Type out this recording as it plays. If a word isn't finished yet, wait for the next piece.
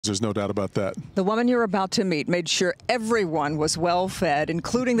There's no doubt about that. The woman you're about to meet made sure everyone was well fed,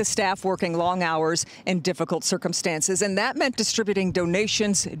 including the staff working long hours in difficult circumstances. And that meant distributing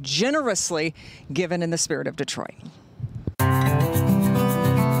donations generously, given in the spirit of Detroit.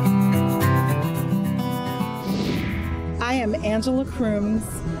 I am Angela Crooms,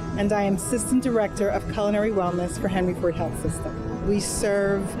 and I am Assistant Director of Culinary Wellness for Henry Ford Health System. We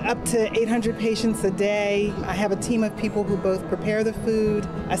serve up to 800 patients a day. I have a team of people who both prepare the food,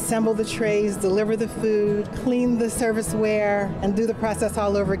 assemble the trays, deliver the food, clean the serviceware, and do the process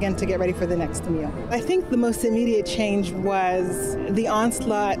all over again to get ready for the next meal. I think the most immediate change was the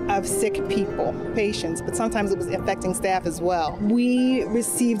onslaught of sick people, patients, but sometimes it was affecting staff as well. We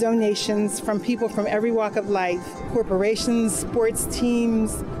received donations from people from every walk of life, corporations, sports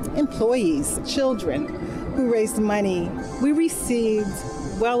teams, employees, children, who raised money. We received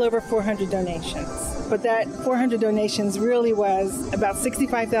well over 400 donations, but that 400 donations really was about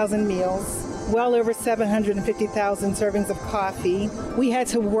 65,000 meals, well over 750,000 servings of coffee. We had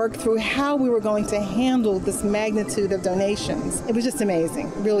to work through how we were going to handle this magnitude of donations. It was just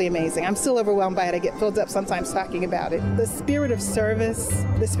amazing, really amazing. I'm still overwhelmed by it. I get filled up sometimes talking about it. The spirit of service,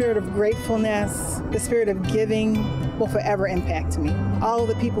 the spirit of gratefulness, the spirit of giving will forever impact me. All of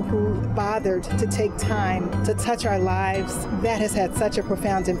the people who bothered to take time to touch our lives, that has had such a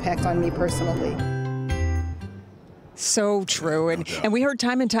profound impact on me personally. So true. And we heard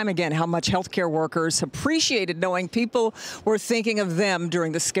time and time again how much healthcare workers appreciated knowing people were thinking of them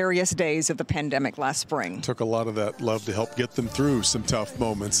during the scariest days of the pandemic last spring. Took a lot of that love to help get them through some tough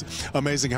moments. Amazing.